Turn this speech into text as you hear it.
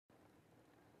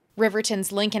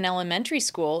Riverton's Lincoln Elementary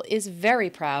School is very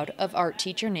proud of art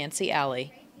teacher Nancy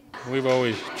Alley. We've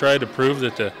always tried to prove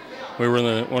that we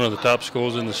were one of the top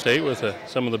schools in the state with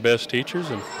some of the best teachers,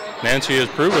 and Nancy has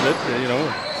proven it,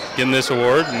 getting this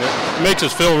award, and it makes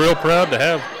us feel real proud to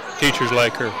have teachers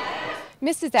like her.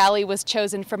 Mrs. Alley was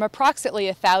chosen from approximately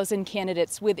 1,000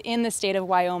 candidates within the state of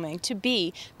Wyoming to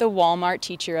be the Walmart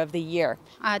Teacher of the Year.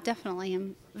 I definitely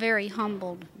am very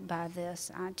humbled by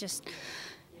this.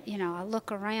 I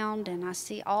look around and I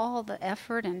see all the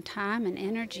effort and time and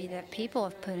energy that people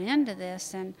have put into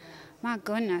this, and my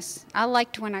goodness, I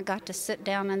liked when I got to sit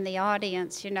down in the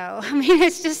audience, I mean,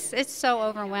 it's so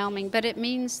overwhelming, but it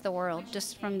means the world.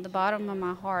 Just from the bottom of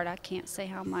my heart, I can't say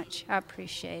how much I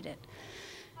appreciate it.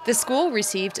 The school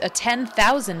received a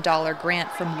 $10,000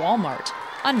 grant from Walmart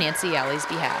on Nancy Alley's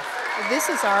behalf. This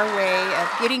is our way of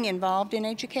getting involved in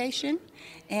education,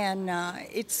 and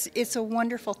it's a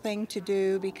wonderful thing to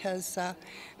do because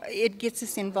it gets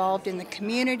us involved in the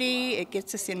community, it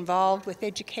gets us involved with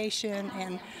education,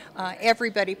 and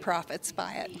everybody profits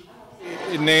by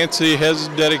it. Nancy has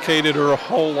dedicated her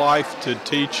whole life to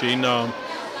teaching.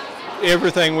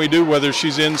 Everything we do, whether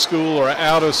she's in school or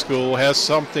out of school, has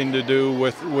something to do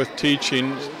with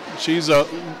teaching. She's a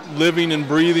living and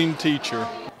breathing teacher.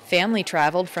 Family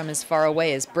traveled from as far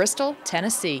away as Bristol,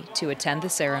 Tennessee to attend the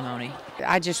ceremony.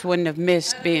 I just wouldn't have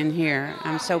missed being here.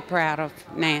 I'm so proud of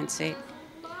Nancy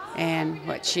and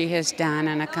what she has done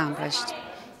and accomplished.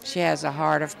 She has a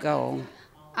heart of gold.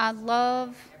 I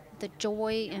love the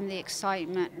joy and the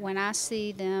excitement when I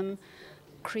see them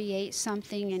create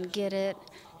something and get it.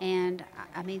 And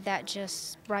I mean, that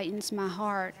just brightens my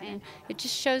heart, and it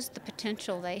just shows the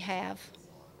potential they have.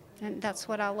 And that's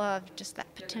what I love, just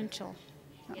that potential.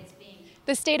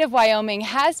 The state of Wyoming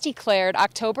has declared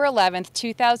October 11th,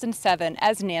 2007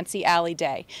 as Nancy Alley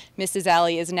Day. Mrs.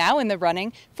 Alley is now in the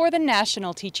running for the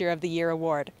National Teacher of the Year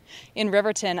Award. In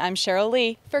Riverton, I'm Cheryl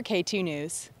Lee for K2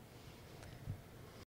 News.